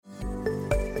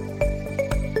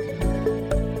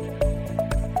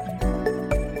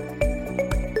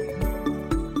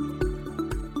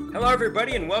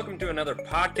everybody, and welcome to another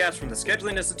podcast from the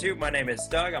Scheduling Institute. My name is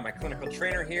Doug. I'm a clinical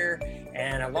trainer here,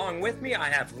 and along with me, I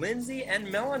have Lindsay and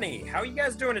Melanie. How are you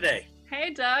guys doing today?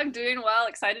 Hey, Doug. Doing well.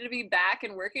 Excited to be back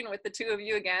and working with the two of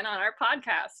you again on our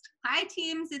podcast. Hi,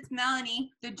 teams. It's Melanie.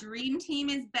 The Dream Team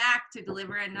is back to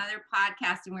deliver another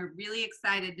podcast, and we're really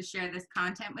excited to share this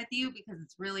content with you because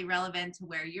it's really relevant to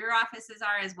where your offices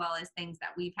are as well as things that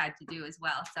we've had to do as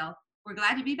well. So we're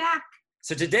glad to be back.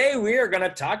 So today we are going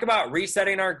to talk about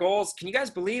resetting our goals. Can you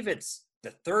guys believe it's the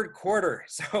third quarter?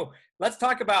 So let's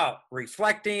talk about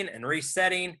reflecting and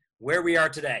resetting where we are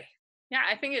today. Yeah,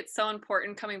 I think it's so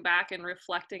important coming back and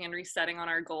reflecting and resetting on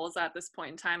our goals at this point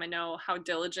in time. I know how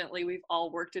diligently we've all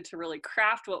worked to really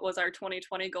craft what was our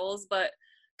 2020 goals, but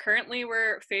currently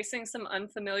we're facing some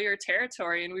unfamiliar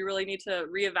territory and we really need to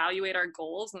reevaluate our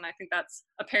goals. And I think that's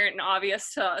apparent and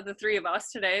obvious to the three of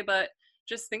us today, but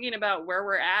just thinking about where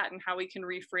we're at and how we can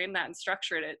reframe that and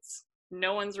structure it.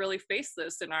 No one's really faced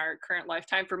this in our current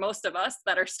lifetime. For most of us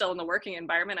that are still in the working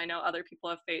environment, I know other people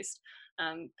have faced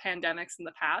pandemics in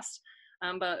the past,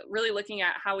 but really looking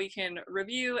at how we can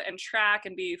review and track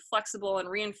and be flexible and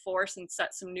reinforce and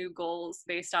set some new goals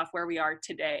based off where we are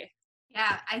today.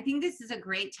 Yeah, I think this is a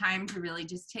great time to really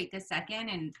just take a second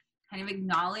and kind of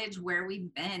acknowledge where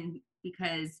we've been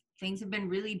because things have been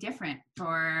really different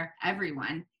for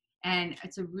everyone. And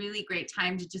it's a really great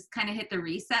time to just kind of hit the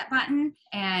reset button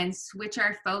and switch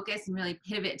our focus and really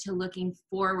pivot to looking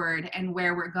forward and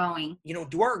where we're going. You know,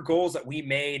 do our goals that we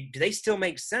made, do they still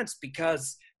make sense?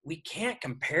 Because we can't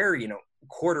compare,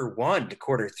 quarter one to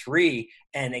quarter three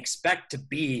and expect to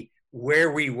be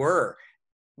where we were.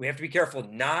 We have to be careful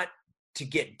not to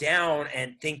get down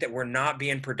and think that we're not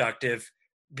being productive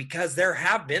because there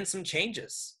have been some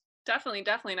changes. Definitely.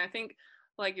 And I think,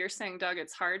 like you're saying, Doug,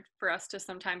 it's hard for us to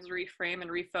sometimes reframe and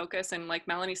refocus. And like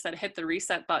Melanie said, hit the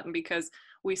reset button because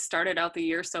we started out the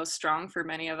year so strong for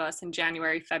many of us in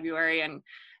January, February. And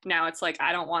now it's like,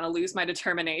 I don't want to lose my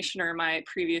determination or my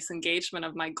previous engagement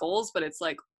of my goals, but it's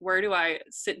like, where do I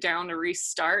sit down to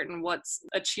restart and what's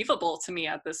achievable to me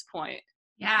at this point?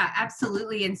 Yeah,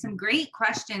 absolutely. And some great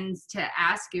questions to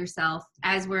ask yourself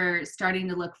as we're starting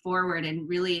to look forward and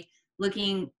really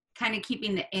looking, kind of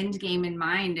keeping the end game in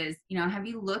mind is, have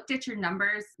you looked at your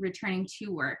numbers returning to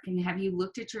work and have you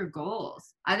looked at your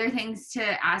goals? Other things to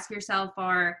ask yourself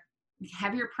are,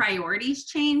 have your priorities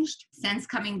changed since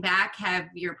coming back? Have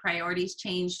your priorities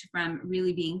changed from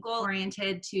really being goal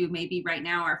oriented to maybe right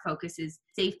now our focus is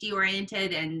safety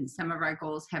oriented and some of our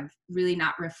goals have really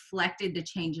not reflected the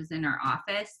changes in our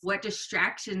office? What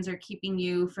distractions are keeping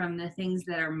you from the things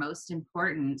that are most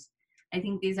important? I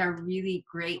think these are really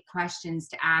great questions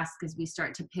to ask as we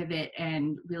start to pivot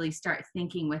and really start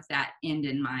thinking with that end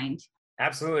in mind.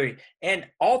 Absolutely. And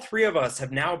all three of us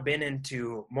have now been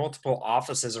into multiple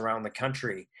offices around the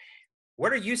country.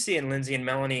 What are you seeing, Lindsay and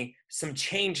Melanie, some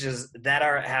changes that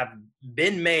have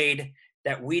been made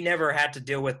that we never had to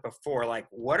deal with before? Like,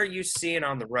 what are you seeing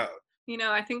on the road?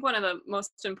 I think one of the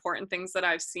most important things that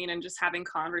I've seen in just having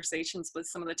conversations with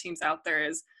some of the teams out there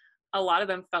is a lot of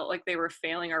them felt like they were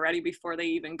failing already before they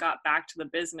even got back to the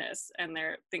business. And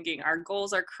they're thinking, our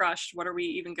goals are crushed. What are we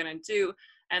even going to do?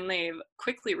 And they've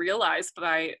quickly realized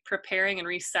by preparing and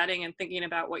resetting and thinking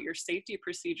about what your safety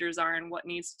procedures are and what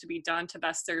needs to be done to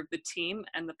best serve the team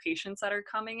and the patients that are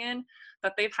coming in,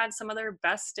 that they've had some of their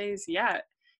best days yet.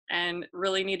 And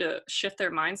really need to shift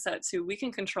their mindset to, we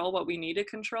can control what we need to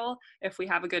control if we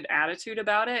have a good attitude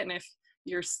about it. And if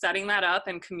you're setting that up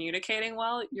and communicating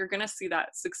well, you're going to see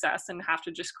that success and have to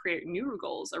just create new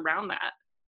goals around that.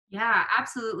 Yeah,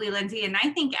 absolutely, Lindsay. And I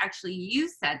think actually you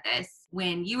said this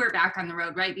when you were back on the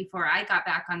road right before I got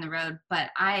back on the road,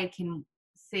 but I can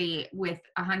say with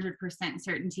 100%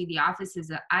 certainty, the offices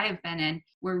that I have been in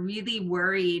were really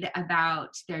worried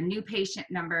about their new patient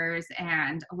numbers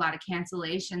and a lot of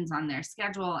cancellations on their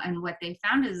schedule. And what they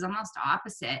found is almost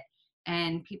opposite.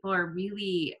 And people are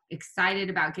really excited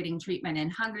about getting treatment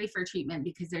and hungry for treatment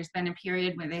because there's been a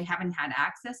period where they haven't had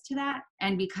access to that.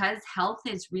 And because health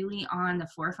is really on the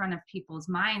forefront of people's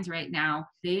minds right now,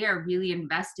 they are really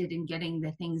invested in getting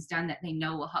the things done that they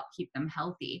know will help keep them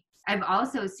healthy. I've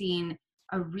also seen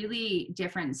a really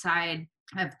different side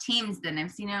of teams than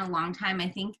I've seen in a long time. I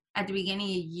think at the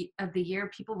beginning of the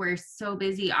year, people were so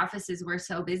busy, offices were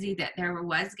so busy that there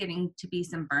was getting to be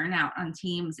some burnout on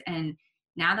teams. And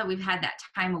now that we've had that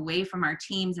time away from our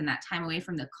teams and that time away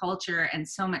from the culture and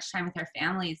so much time with our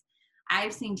families,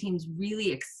 I've seen teams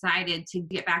really excited to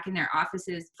get back in their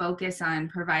offices, focus on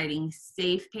providing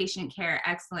safe patient care,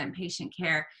 excellent patient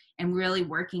care, and really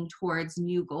working towards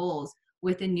new goals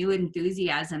with a new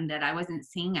enthusiasm that I wasn't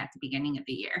seeing at the beginning of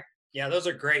the year. Yeah, those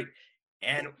are great.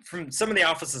 And from some of the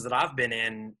offices that I've been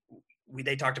in,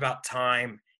 they talked about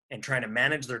time and trying to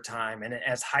manage their time. And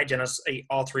as hygienists,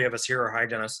 all three of us here are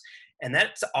hygienists, and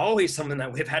that's always something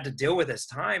that we've had to deal with as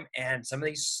time. And some of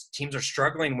these teams are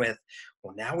struggling with,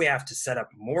 well, now we have to set up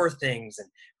more things, and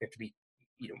we have to be,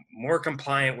 more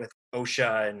compliant with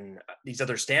OSHA and these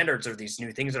other standards, or these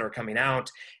new things that are coming out.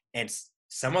 And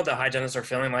some of the hygienists are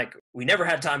feeling like we never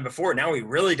had time before. Now we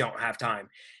really don't have time.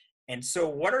 And so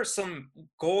what are some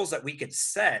goals that we could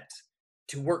set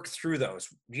to work through those?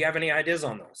 Do you have any ideas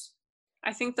on those?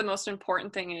 I think the most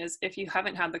important thing is, if you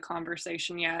haven't had the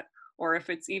conversation yet, or if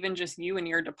it's even just you and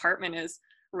your department, is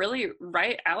really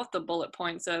write out the bullet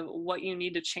points of what you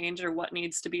need to change or what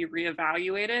needs to be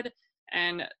reevaluated,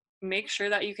 and make sure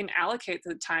that you can allocate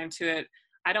the time to it.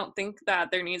 I don't think that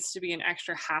there needs to be an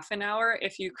extra half an hour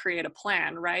if you create a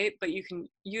plan, right? But you can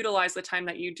utilize the time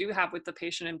that you do have with the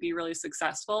patient and be really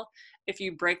successful if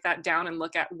you break that down and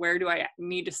look at, where do I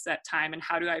need to set time and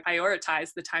how do I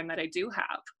prioritize the time that I do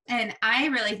have? And I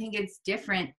really think it's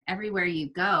different everywhere you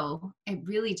go. It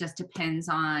really just depends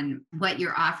on what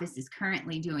your office is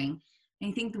currently doing.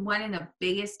 I think one of the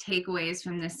biggest takeaways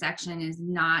from this section is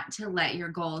not to let your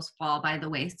goals fall by the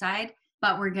wayside.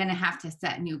 But we're going to have to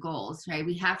set new goals, right?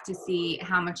 We have to see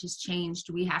how much has changed.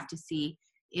 We have to see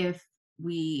if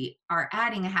we are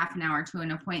adding a half an hour to an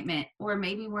appointment, or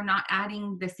maybe we're not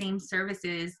adding the same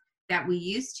services that we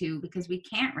used to because we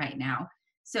can't right now.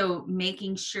 So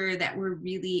making sure that we're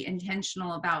really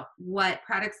intentional about what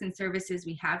products and services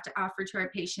we have to offer to our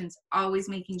patients, always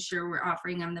making sure we're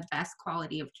offering them the best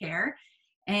quality of care.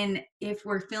 And if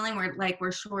we're feeling like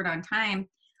we're short on time,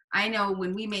 I know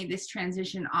when we made this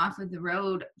transition off of the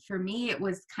road, for me, it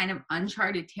was kind of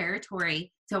uncharted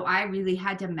territory. So I really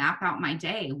had to map out my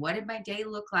day. What did my day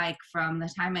look like from the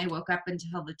time I woke up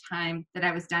until the time that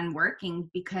I was done working?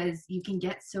 Because you can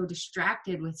get so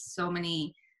distracted with so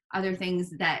many other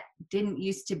things that didn't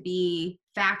used to be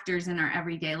factors in our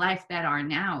everyday life that are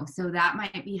now. So that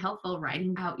might be helpful,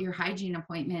 writing out your hygiene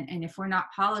appointment. And if we're not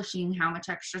polishing, how much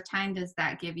extra time does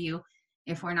that give you?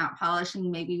 If we're not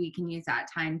polishing, maybe we can use that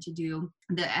time to do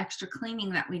the extra cleaning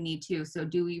that we need to. So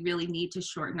do we really need to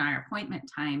shorten our appointment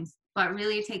times? But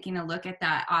really taking a look at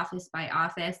that office by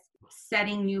office,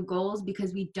 setting new goals,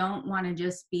 because we don't want to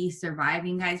just be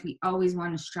surviving, guys. We always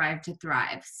want to strive to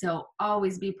thrive. So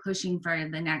always be pushing for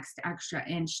the next extra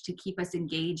inch to keep us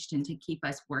engaged and to keep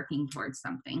us working towards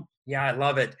something. Yeah, I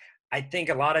love it. I think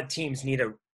a lot of teams need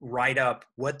to write up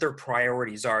what their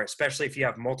priorities are, especially if you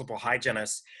have multiple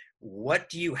hygienists. What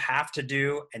do you have to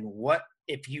do? And what,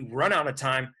 if you run out of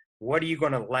time, what are you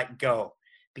going to let go?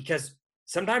 Because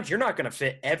sometimes you're not going to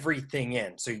fit everything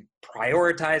in. So you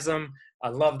prioritize them. I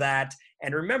love that.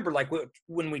 And remember, like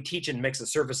when we teach in mix of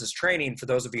services training, for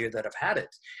those of you that have had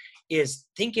it, is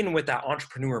thinking with that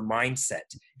entrepreneur mindset.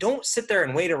 Don't sit there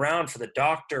and wait around for the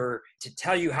doctor to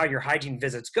tell you how your hygiene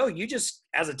visits go. You just,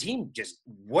 as a team, just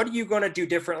what are you going to do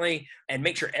differently, and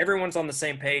make sure everyone's on the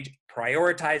same page,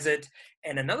 prioritize it.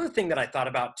 And another thing that I thought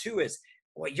about too is,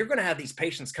 well, you're going to have these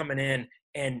patients coming in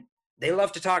and they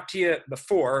love to talk to you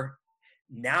before.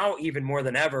 Now, even more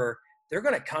than ever, they're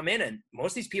going to come in, and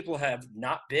most of these people have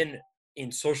not been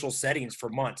in social settings for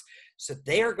months. So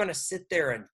they are going to sit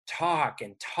there and talk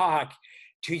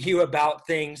to you about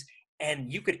things.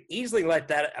 And you could easily let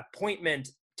that appointment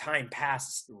time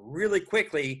pass really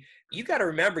quickly. You got to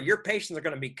remember, your patients are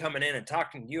going to be coming in and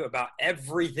talking to you about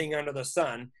everything under the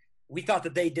sun. We thought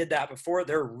that they did that before.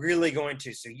 They're really going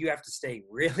to. So you have to stay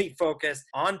really focused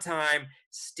on time,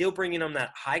 still bringing them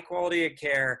that high quality of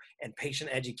care and patient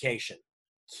education.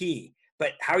 Key.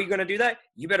 But how are you going to do that?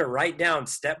 You better write down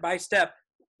step by step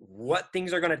what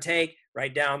things are going to take.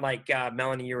 Write down, like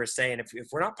Melanie, you were saying, if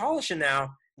we're not polishing now,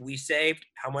 we saved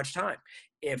how much time?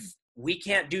 If we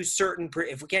can't do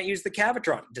if we can't use the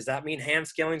Cavitron, does that mean hand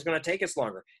scaling is going to take us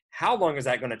longer? How long is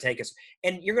that going to take us?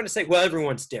 And you're going to say, well,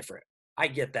 everyone's different. I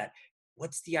get that.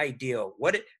 What's the ideal?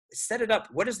 Set it up.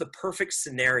 What is the perfect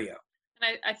scenario?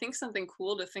 And I think something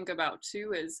cool to think about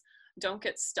too is, don't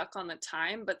get stuck on the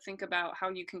time, but think about how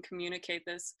you can communicate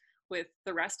this with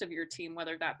the rest of your team,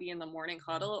 whether that be in the morning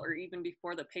huddle or even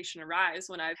before the patient arrives.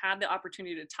 When I've had the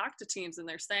opportunity to talk to teams and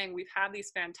they're saying, we've had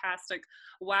these fantastic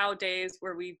wow days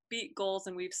where we've beat goals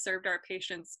and we've served our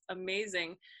patients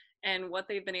amazing. And what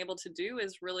they've been able to do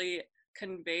is really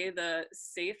convey the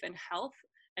safe and health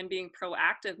and being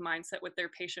proactive mindset with their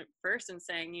patient first, and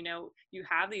saying, you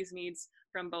have these needs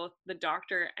from both the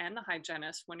doctor and the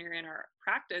hygienist when you're in our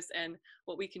practice. And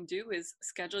what we can do is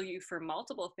schedule you for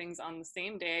multiple things on the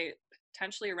same day,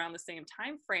 potentially around the same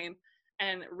time frame,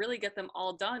 and really get them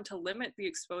all done to limit the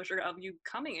exposure of you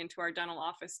coming into our dental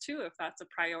office too, if that's a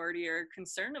priority or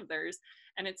concern of theirs.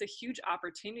 And it's a huge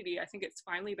opportunity. I think it's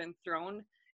finally been thrown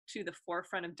to the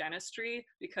forefront of dentistry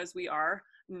because we are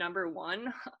number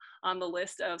one on the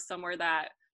list of somewhere that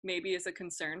maybe is a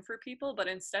concern for people, but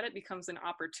instead it becomes an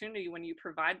opportunity when you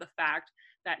provide the fact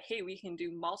that, hey, we can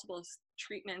do multiple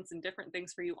treatments and different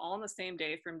things for you all on the same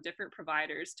day from different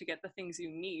providers to get the things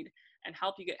you need and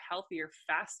help you get healthier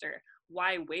faster.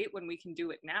 Why wait when we can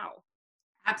do it now?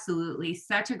 Absolutely.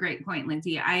 Such a great point,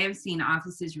 Lindsay. I have seen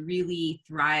offices really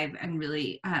thrive and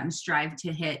really strive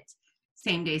to hit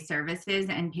same day services,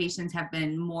 and patients have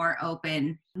been more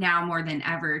open now more than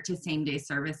ever to same day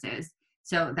services.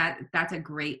 So that's a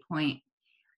great point.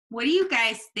 What do you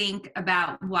guys think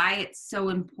about why it's so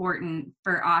important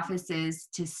for offices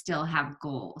to still have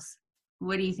goals?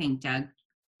 What do you think, Doug?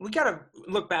 We got to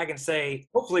look back and say,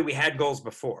 hopefully we had goals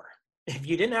before. If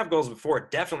you didn't have goals before,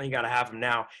 definitely you got to have them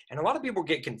now. And a lot of people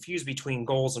get confused between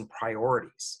goals and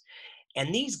priorities.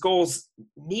 And these goals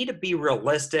need to be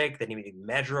realistic. They need to be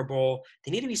measurable.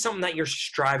 They need to be something that you're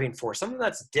striving for, something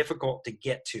that's difficult to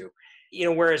get to.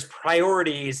 Whereas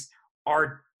priorities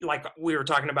are, like we were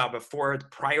talking about before, the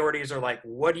priorities are like,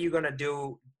 what are you going to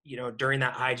do, during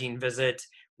that hygiene visit?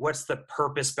 What's the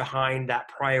purpose behind that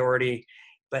priority?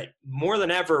 But more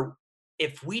than ever,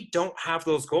 if we don't have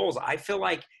those goals, I feel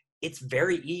like it's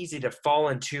very easy to fall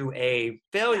into a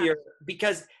failure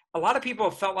because a lot of people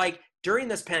felt like during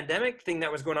this pandemic thing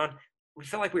that was going on, we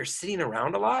felt like we were sitting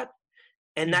around a lot,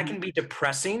 and that can be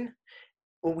depressing.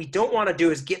 What we don't want to do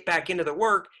is get back into the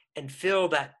work and feel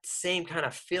that same kind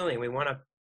of feeling. We want to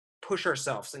push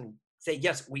ourselves and say,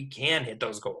 yes, we can hit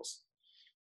those goals.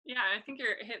 Yeah, I think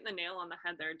you're hitting the nail on the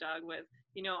head there, Doug, with,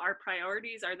 our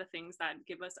priorities are the things that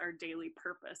give us our daily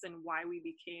purpose and why we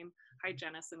became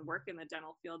hygienists and work in the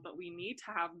dental field. But we need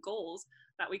to have goals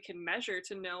that we can measure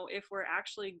to know if we're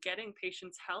actually getting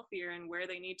patients healthier and where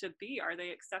they need to be. Are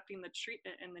they accepting the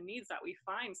treatment and the needs that we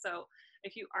find? So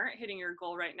if you aren't hitting your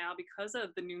goal right now because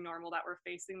of the new normal that we're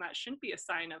facing, that shouldn't be a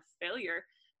sign of failure.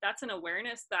 That's an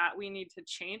awareness that we need to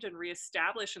change and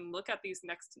reestablish and look at these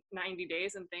next 90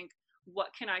 days and think, what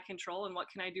can I control and what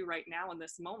can I do right now in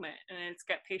this moment? And it's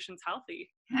get patients healthy.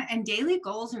 And daily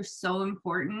goals are so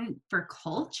important for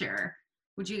culture.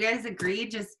 Would you guys agree?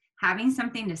 Just having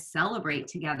something to celebrate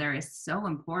together is so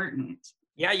important.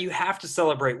 Yeah, you have to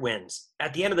celebrate wins.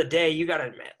 At the end of the day, you got to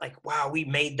admit, like, wow, we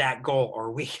made that goal,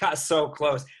 or we got so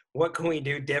close. What can we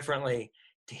do differently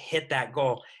to hit that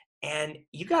goal? And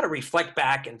you got to reflect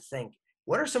back and think,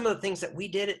 what are some of the things that we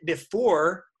did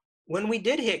before when we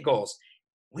did hit goals?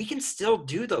 We can still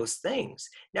do those things.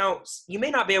 Now, you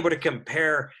may not be able to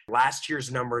compare last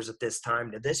year's numbers at this time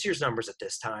to this year's numbers at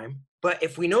this time, but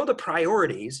if we know the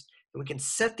priorities, we can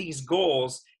set these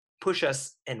goals, push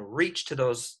us and reach to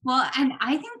those. Well, and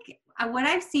I think what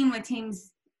I've seen with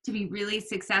teams to be really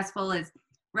successful is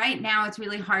right now it's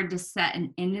really hard to set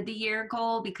an end of the year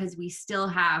goal because we still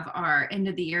have our end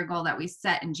of the year goal that we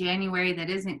set in January that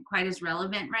isn't quite as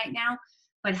relevant right now.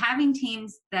 But having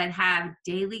teams that have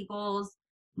daily goals,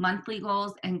 monthly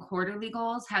goals, and quarterly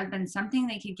goals have been something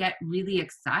they could get really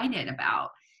excited about.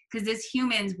 Because as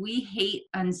humans, we hate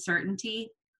uncertainty.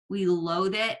 We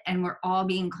loathe it, and we're all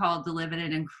being called to live at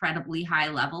an incredibly high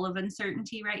level of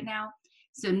uncertainty right now.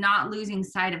 So not losing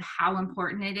sight of how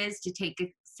important it is to take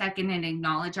a second and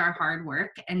acknowledge our hard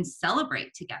work and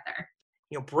celebrate together.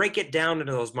 Break it down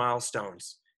into those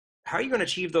milestones. How are you going to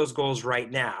achieve those goals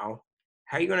right now?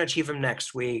 How are you going to achieve them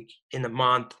next week, in the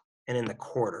month, and in the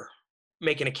quarter?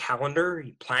 Making a calendar,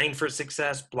 planning for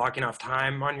success, blocking off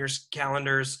time on your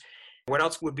calendars. What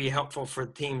else would be helpful for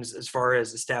teams as far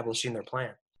as establishing their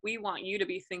plan? We want you to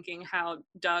be thinking how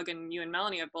Doug and you and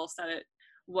Melanie have both said it.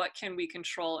 What can we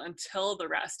control until the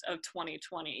rest of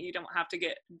 2020? You don't have to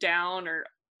get down or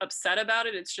upset about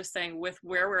it. It's just saying with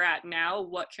where we're at now,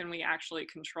 what can we actually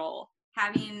control?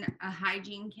 Having a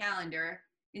hygiene calendar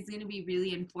is going to be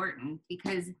really important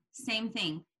because same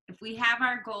thing. If we have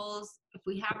our goals, if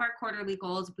we have our quarterly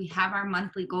goals, if we have our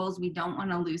monthly goals, we don't want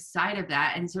to lose sight of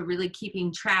that. And so really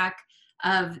keeping track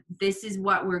of this is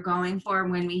what we're going for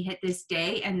when we hit this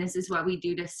day, and this is what we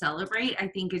do to celebrate, I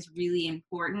think is really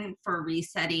important for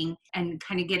resetting and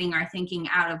kind of getting our thinking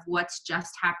out of what's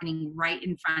just happening right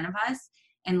in front of us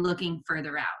and looking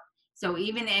further out. So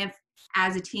even if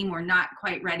as a team we're not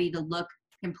quite ready to look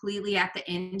completely at the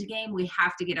end game, we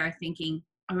have to get our thinking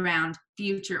around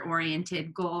future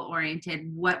oriented, goal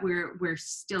oriented, what we're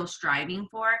still striving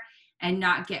for, and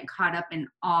not get caught up in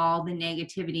all the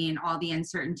negativity and all the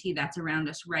uncertainty that's around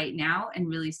us right now, and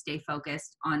really stay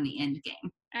focused on the end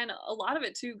game. And a lot of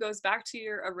it too goes back to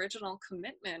your original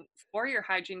commitment for your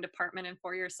hygiene department and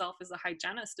for yourself as a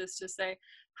hygienist, is to say,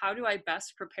 how do I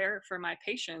best prepare for my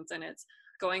patients? And it's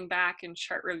going back and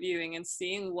chart reviewing and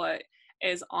seeing what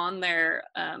is on their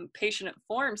patient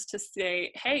forms to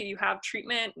say, hey, you have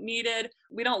treatment needed.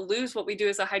 We don't lose what we do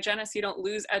as a hygienist. You don't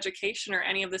lose education or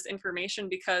any of this information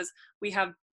because we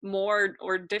have more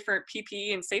or different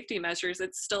PPE and safety measures.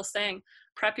 It's still saying,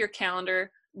 prep your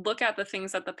calendar, look at the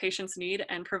things that the patients need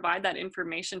and provide that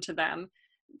information to them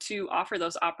to offer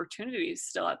those opportunities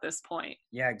still at this point.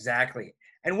 Yeah, exactly.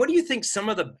 And what do you think some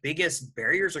of the biggest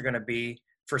barriers are going to be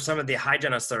for some of the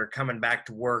hygienists that are coming back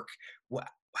to work?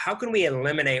 How can we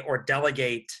eliminate or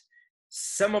delegate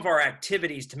some of our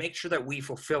activities to make sure that we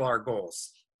fulfill our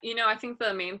goals? I think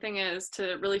the main thing is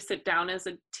to really sit down as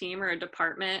a team or a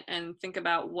department and think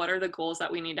about what are the goals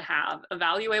that we need to have,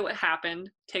 evaluate what happened,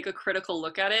 take a critical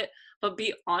look at it, but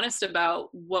be honest about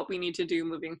what we need to do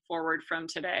moving forward from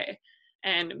today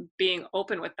and being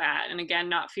open with that. And again,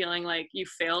 not feeling like you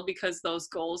failed because those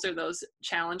goals or those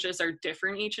challenges are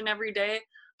different each and every day,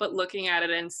 but looking at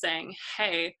it and saying,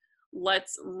 hey,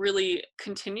 let's really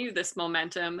continue this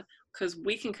momentum because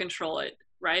we can control it,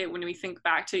 right? When we think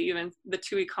back to even the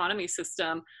two economy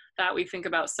system that we think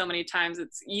about so many times,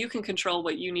 it's you can control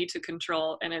what you need to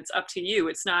control and it's up to you.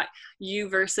 It's not you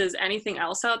versus anything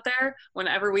else out there.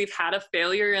 Whenever we've had a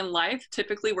failure in life,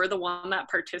 typically we're the one that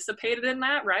participated in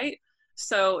that, right?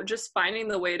 So just finding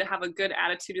the way to have a good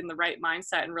attitude and the right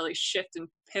mindset and really shift and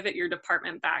pivot your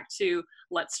department back to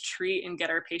let's treat and get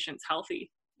our patients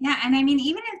healthy. Yeah, and I mean,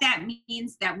 even if that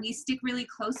means that we stick really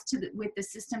close to with the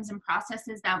systems and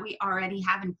processes that we already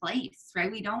have in place,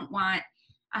 right? We don't want,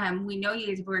 we know you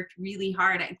guys have worked really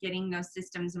hard at getting those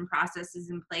systems and processes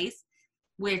in place,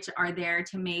 which are there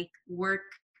to make work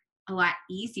a lot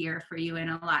easier for you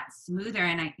and a lot smoother.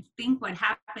 And I think what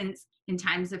happens in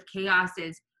times of chaos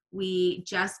is we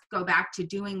just go back to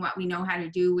doing what we know how to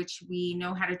do, which we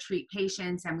know how to treat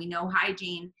patients and we know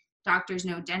hygiene. Doctors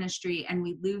know dentistry, and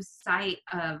we lose sight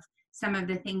of some of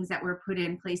the things that were put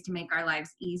in place to make our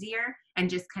lives easier and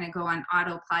just kind of go on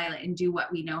autopilot and do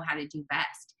what we know how to do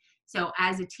best. So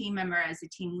as a team member, as a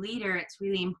team leader, it's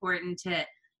really important to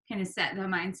kind of set the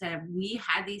mindset of we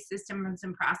had these systems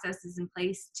and processes in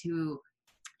place to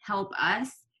help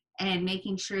us, and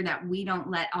making sure that we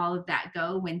don't let all of that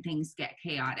go when things get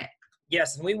chaotic.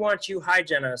 Yes, and we want you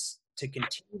hygienists to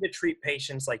continue to treat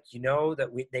patients like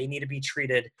that they need to be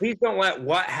treated. Please don't let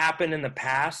what happened in the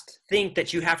past think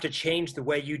that you have to change the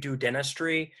way you do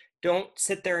dentistry. Don't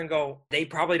sit there and go, they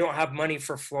probably don't have money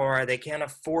for fluoride. They can't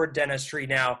afford dentistry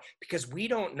now, because we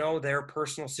don't know their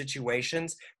personal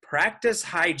situations. Practice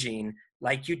hygiene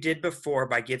like you did before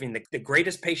by giving the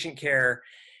greatest patient care.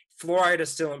 Fluoride is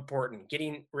still important.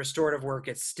 Getting restorative work,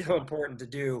 it's still important to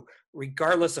do,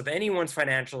 regardless of anyone's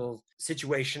financial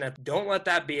situation. Don't let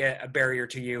that be a barrier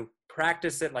to you.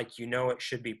 Practice it like it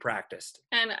should be practiced.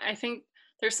 And I think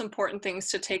there's some important things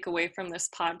to take away from this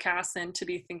podcast and to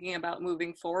be thinking about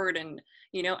moving forward. And,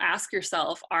 ask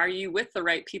yourself, are you with the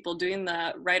right people doing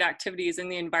the right activities in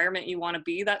the environment you want to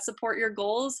be that support your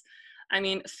goals? I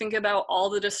mean, think about all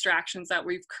the distractions that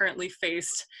we've currently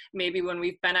faced, maybe when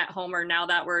we've been at home or now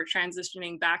that we're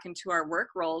transitioning back into our work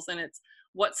roles. And it's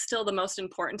what's still the most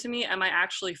important to me? Am I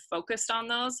actually focused on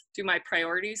those? Do my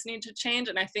priorities need to change?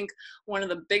 And I think one of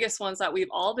the biggest ones that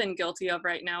we've all been guilty of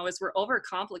right now is we're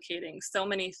overcomplicating so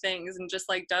many things. And just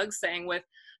like Doug's saying, with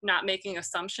not making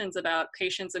assumptions about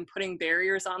patients and putting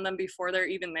barriers on them before they're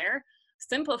even there,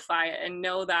 simplify it and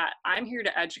know that I'm here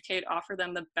to educate, offer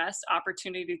them the best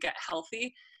opportunity to get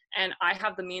healthy, and I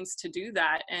have the means to do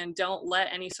that. And don't let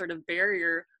any sort of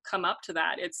barrier come up to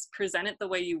that. It's present it the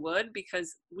way you would,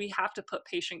 because we have to put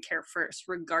patient care first,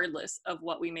 regardless of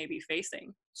what we may be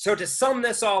facing. So to sum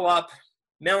this all up,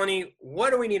 Melanie,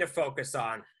 what do we need to focus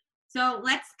on? So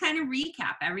let's kind of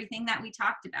recap everything that we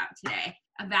talked about today.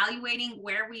 Evaluating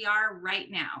where we are right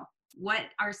now, what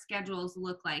our schedules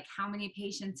look like, how many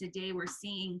patients a day we're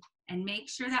seeing, and make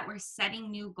sure that we're setting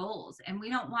new goals. And we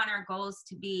don't want our goals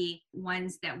to be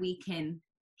ones that we can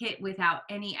hit without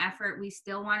any effort. We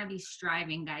still want to be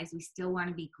striving, guys. We still want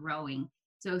to be growing.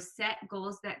 So set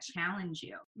goals that challenge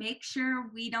you. Make sure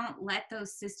we don't let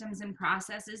those systems and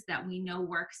processes that we know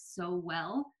work so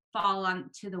well fall on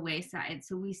to the wayside.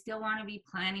 So we still want to be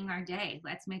planning our day.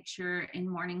 Let's make sure in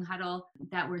Morning Huddle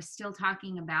that we're still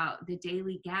talking about the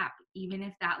daily gap, even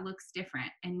if that looks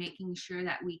different, and making sure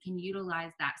that we can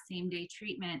utilize that same day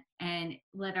treatment and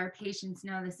let our patients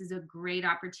know this is a great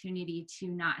opportunity to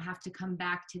not have to come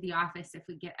back to the office if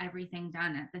we get everything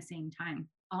done at the same time.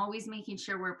 Always making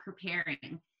sure we're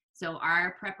preparing. So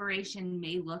our preparation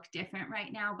may look different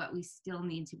right now, but we still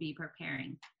need to be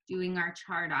preparing, doing our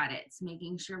chart audits,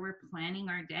 making sure we're planning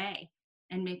our day,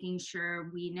 and making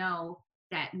sure we know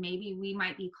that maybe we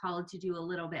might be called to do a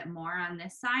little bit more on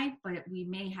this side, but we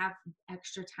may have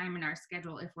extra time in our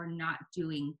schedule if we're not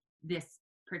doing this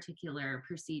particular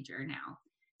procedure now.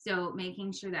 So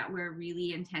making sure that we're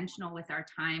really intentional with our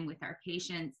time, with our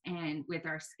patients, and with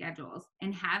our schedules,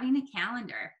 and having a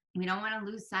calendar. We don't want to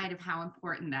lose sight of how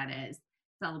important that is,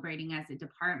 celebrating as a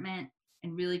department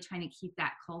and really trying to keep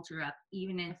that culture up,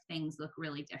 even if things look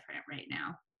really different right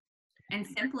now. And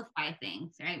simplify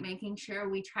things, right? Making sure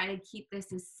we try to keep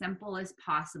this as simple as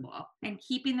possible, and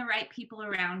keeping the right people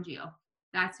around you.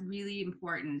 That's really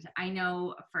important. I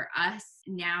know for us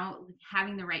now,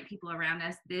 having the right people around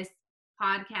us, this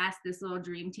podcast, this little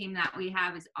dream team that we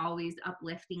have is always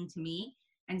uplifting to me.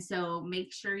 And so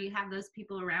make sure you have those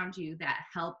people around you that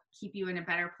help keep you in a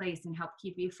better place and help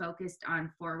keep you focused on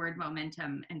forward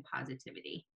momentum and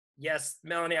positivity. Yes,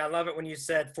 Melanie, I love it when you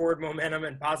said forward momentum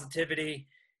and positivity.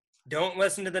 Don't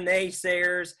listen to the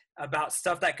naysayers about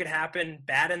stuff that could happen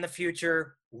bad in the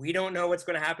future. We don't know what's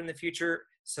going to happen in the future.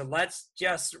 So let's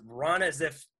just run as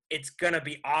if it's going to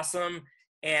be awesome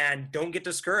and don't get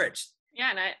discouraged.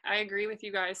 Yeah, and I agree with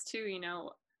you guys too. You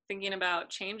know, thinking about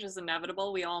change is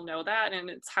inevitable. We all know that. And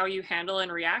it's how you handle and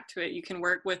react to it. You can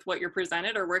work with what you're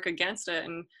presented or work against it.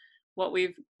 And what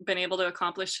we've been able to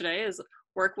accomplish today is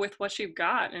work with what you've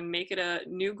got and make it a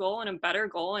new goal and a better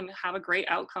goal and have a great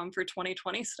outcome for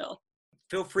 2020 still.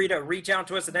 Feel free to reach out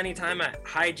to us at any time at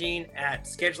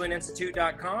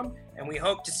hygiene@schedulinginstitute.com. And we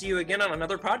hope to see you again on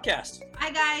another podcast.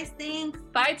 Bye, guys. Thanks.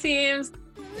 Bye, teams.